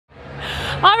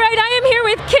All right, I am here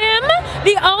with Kim,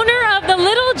 the owner of the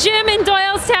Little Gym in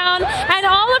Doylestown, and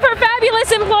all of her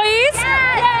fabulous employees.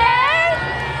 Yay!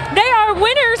 They are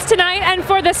winners tonight, and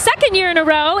for the second year in a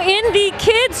row in the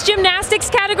kids gymnastics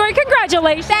category.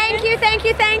 Congratulations. Thank you, thank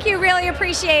you, thank you. Really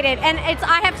appreciate it. And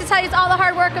I have to tell you, it's all the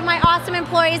hard work of my awesome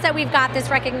employees that we've got this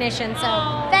recognition.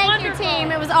 So thank you,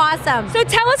 team. It was awesome. So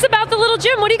tell us about the Little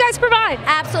Gym. What do you guys provide?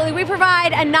 Absolutely. We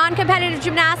provide a non-competitive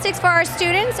gymnastics for our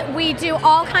students. We do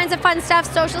all kinds of fun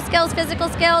stuff, social skills, physical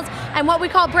skills, and what we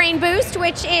call Brain Boost,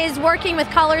 which is working with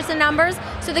colors and numbers.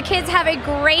 So the kids have a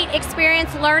great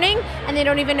experience learning, and they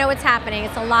don't even know what's happening.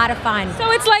 It's a lot of fun.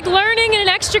 So it's like learning in an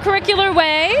extracurricular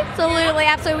way? Absolutely,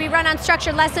 absolutely. We run on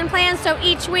structured lesson plans, so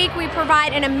each week we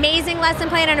provide an amazing lesson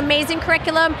plan, an amazing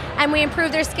curriculum, and we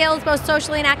improve their skills both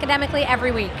socially and academically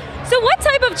every week. So what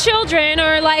type of children,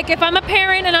 or like if I'm a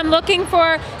parent and I'm looking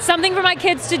for something for my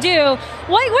kids to do,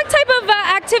 what type of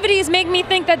activities make me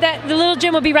think that the Little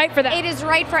Gym would be right for them? It is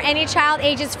right for any child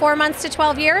ages 4 months to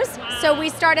 12 years. Wow. So we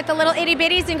start at the little itty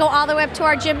bitties and go all the way up to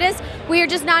our gymnasts. We are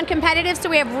just non-competitive, so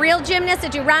we have real gymnasts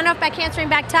that do round off, back handspring,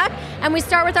 back tuck, and we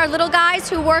start with our little guys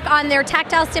who work on their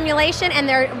tactile stimulation and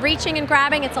their reaching and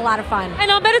grabbing. It's a lot of fun.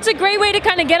 And I'll bet it's a great way to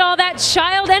kind of get all that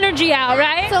child energy out,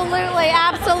 right? Absolutely,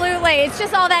 absolutely. It's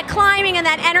just all that climbing and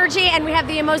that energy, and we have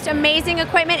the most amazing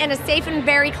equipment and a safe and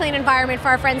very clean environment for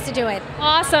our friends to do it.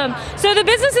 Awesome. So the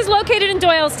business is located in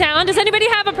Doylestown. Does anybody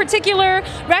have a particular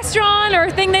restaurant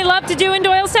or thing they love to do in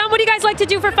Doylestown? What do you guys like to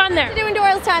do for fun there? To do in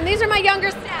Doylestown. These are my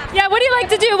younger staff. Yeah, what do you like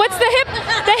to do? What's the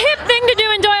hip thing to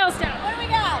do in Doylestown? What do we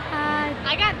got?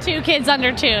 I got 2 kids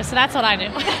under 2, so that's what I do.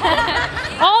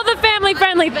 All the family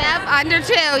friendly things. Yep, under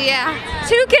 2, yeah.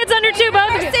 2 kids under 2,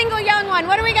 both of you. Single young one.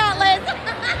 What do we got, Liz?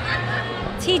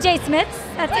 TJ Smith's.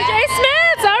 That's TJ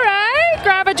Smith's, all right.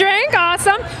 Grab a drink,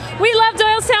 awesome. We love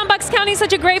Doylestown. Bucks County is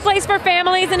such a great place for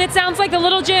families, and it sounds like the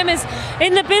Little Gym is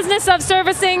in the business of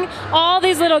servicing all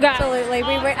these little guys. Absolutely, we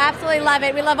absolutely love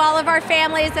it. We love all of our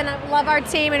families and love our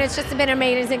team, and it's just been an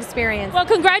amazing experience. Well,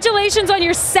 congratulations on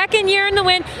your second year in the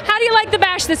win. How do you like the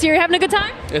bash this year? You having a good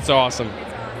time? It's awesome.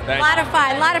 A lot of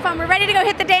fun, a lot of fun. We're ready to go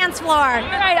hit the dance floor. All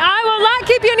right, I will not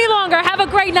keep you any longer. Have a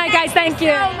great night, guys. Thank you.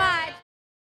 So much.